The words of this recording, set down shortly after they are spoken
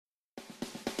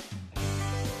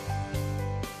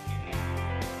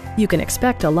You can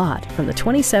expect a lot from the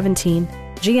 2017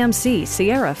 GMC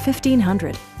Sierra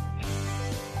 1500.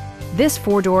 This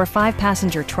four-door,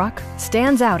 five-passenger truck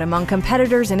stands out among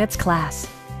competitors in its class.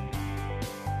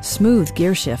 Smooth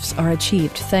gear shifts are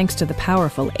achieved thanks to the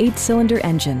powerful 8-cylinder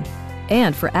engine.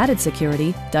 And for added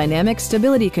security, dynamic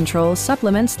stability control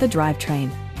supplements the drivetrain.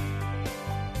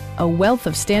 A wealth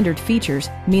of standard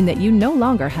features mean that you no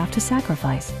longer have to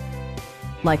sacrifice,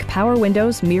 like power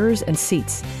windows, mirrors, and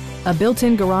seats, a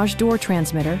built-in garage door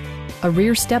transmitter, a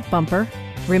rear step bumper,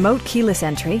 remote keyless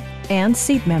entry, and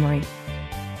seat memory.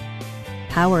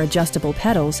 Power adjustable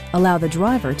pedals allow the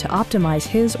driver to optimize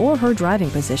his or her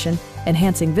driving position,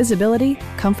 enhancing visibility,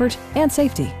 comfort, and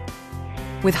safety.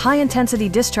 With high-intensity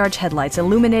discharge headlights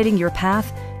illuminating your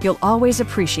path, you'll always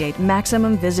appreciate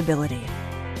maximum visibility.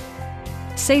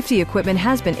 Safety equipment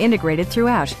has been integrated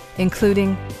throughout,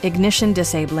 including ignition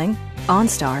disabling,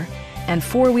 OnStar, and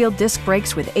four-wheel disc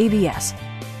brakes with ABS.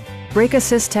 Brake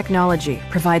Assist technology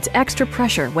provides extra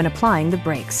pressure when applying the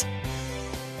brakes.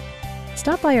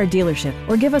 Stop by our dealership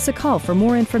or give us a call for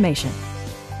more information.